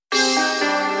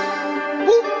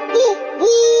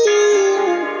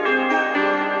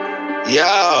Yeah.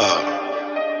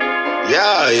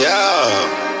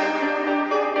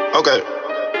 Okay.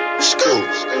 Skirt.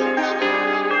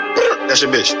 That's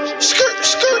your bitch. Skirt.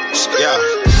 Yeah.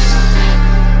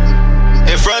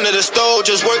 In front of the stove,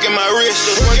 just working my wrist.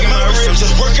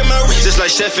 Just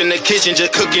like chef in the kitchen,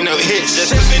 just cooking up hits.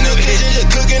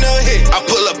 I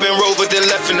pull up and roll, but then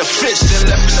left in the fish.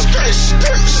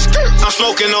 I'm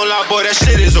smoking on loud, boy, that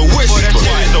shit is a wish.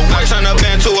 I turn a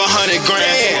band to 100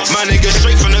 grand. My nigga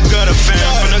straight from the gutter, fam.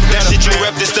 That shit you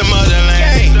rep, this the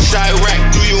motherland. Chirac,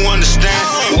 do you understand?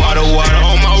 Water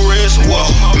on my wrist,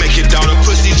 whoa. Make it down the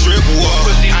pussy drip,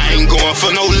 whoa. I ain't going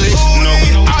for no list, no.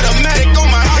 Automatic on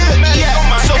my hip, yeah.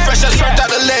 So fresh, I turned out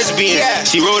a lesbian.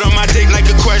 She rode on my dick like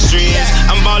equestrians.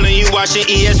 I'm ballin', you watching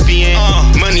ESPN.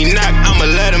 Money knock, I'ma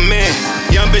let him in.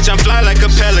 Young bitch, I'm fly like a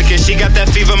pelican. She got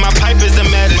that fever, my pipe is the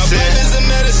medicine.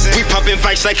 We poppin'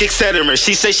 fights like etc.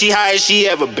 She say she high as she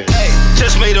ever been.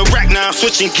 Just made a rack, now I'm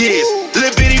switching gears.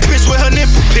 Lil' bitty bitch with her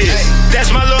nipple pierced.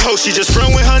 That's my little hoe, she just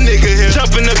front with her nigga here.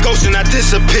 Jump in the ghost and I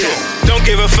disappear. Don't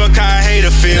give a fuck how I hate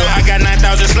her feel. I got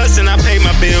 9,000 sluts and I pay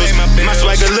my bills. My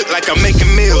swagger look like I'm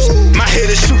making meals. My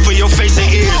hit is shoot for your face and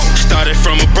ears. Started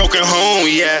from a broken home,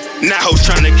 yeah. Now hoes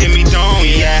tryna get me down,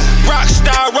 yeah.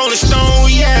 Rockstar, Rolling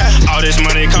Stone, yeah. All this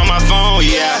money call my phone,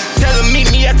 yeah. Tell him meet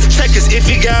me at the Checkers if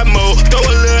he got more. Throw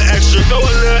a little extra.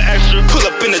 Pull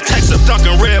up in the Texas,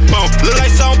 dunkin' red bone. Look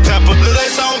like salt and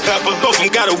pepper. Both of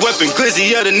them got a weapon.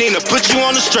 Glizzy or the Nina, put you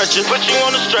on the stretcher.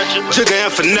 Jigga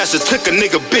and Finesse took a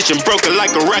nigga bitch and broke it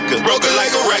like a record.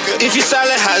 If you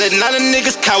silent, holler, not a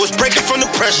nigga's cowards. Breaking from the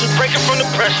pressure.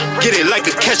 Get it like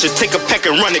a catcher. Take a pack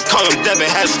and run it. Call him Devin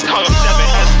Hester.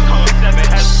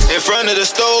 In front of the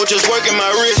stove, just working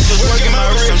my wrist.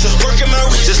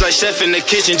 Just like chef in the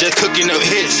kitchen, just cooking up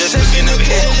hits.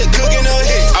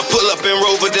 I pull up and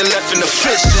roll, but then left in the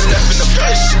fish.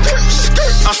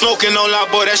 I'm smoking on loud,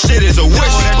 boy, that shit is a wish.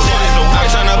 I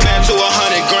turn a band to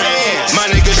 100 grand. My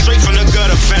nigga straight from the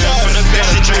gutter, fam. That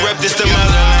shit you rep, this the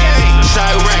motherland.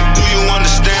 Chirac, do you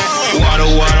understand? Water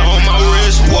on my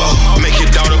wrist, whoa. Make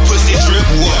it down the pussy drip,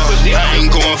 whoa. I ain't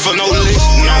going for no list,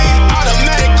 no.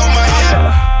 Automatic on my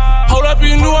head. Hold up,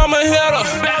 you knew I'm a hitter.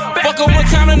 Fuck up one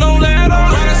time and no ladder.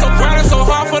 Grinding so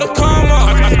hard for the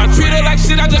karma. I treat her like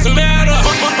shit, I just met her.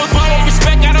 Follow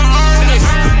respect, gotta earn it.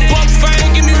 Fuck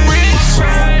fame, give me rich.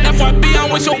 FYB,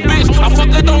 I'm with your bitch. I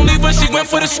fucked her, don't leave her, she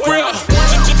went for the script.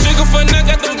 Jigga for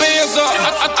nigga, got the bands up.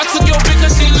 I took your bitch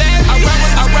cause she laughed.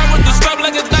 I rap with the strap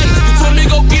like a dice. You told me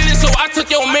go get it, so I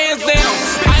took your mans down.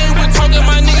 I ain't with talking,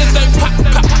 my niggas, they pop.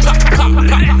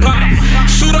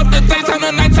 Shoot up the daytime,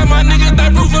 the nighttime, my niggas,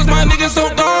 that ruthless, my niggas so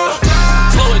gone.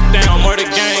 Slow it down, murder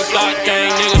gang, block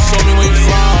gang, niggas, show me where you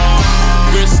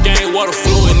from. Wrist gang, water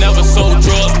fluid, never sold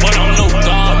drugs, but I'm no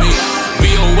dummy.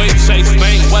 BOA, Chase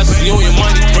Bank, West Union,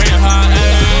 money, brand high,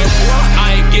 ayy.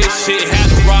 I ain't get shit, had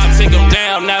to rob, take them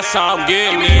down, that's how I'm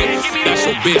getting it. That's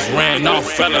your bitch, ran off,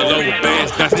 fell in love with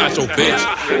bands, that's not your bitch.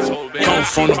 Come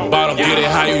from the bottom, get it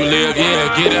how you live,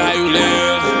 yeah, get it how you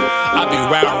live. I be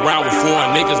riding around with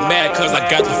foreign niggas mad cause I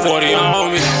got the 40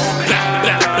 on me.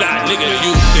 Blah, nigga,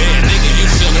 you dead, nigga, you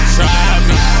shouldn't try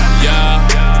me. Yeah.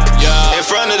 In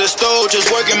front of the stove,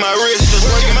 just working my wrist.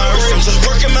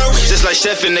 Just like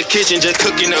chef in the kitchen, just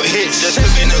cooking up hits.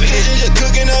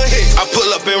 I pull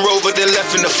up and roll, but then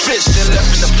left in the fish.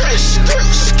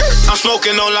 I'm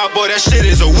smoking on loud, boy, that shit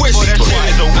is a wish.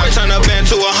 I turn a band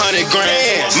to 100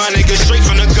 grand. My nigga straight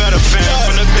from the gutter,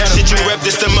 fam.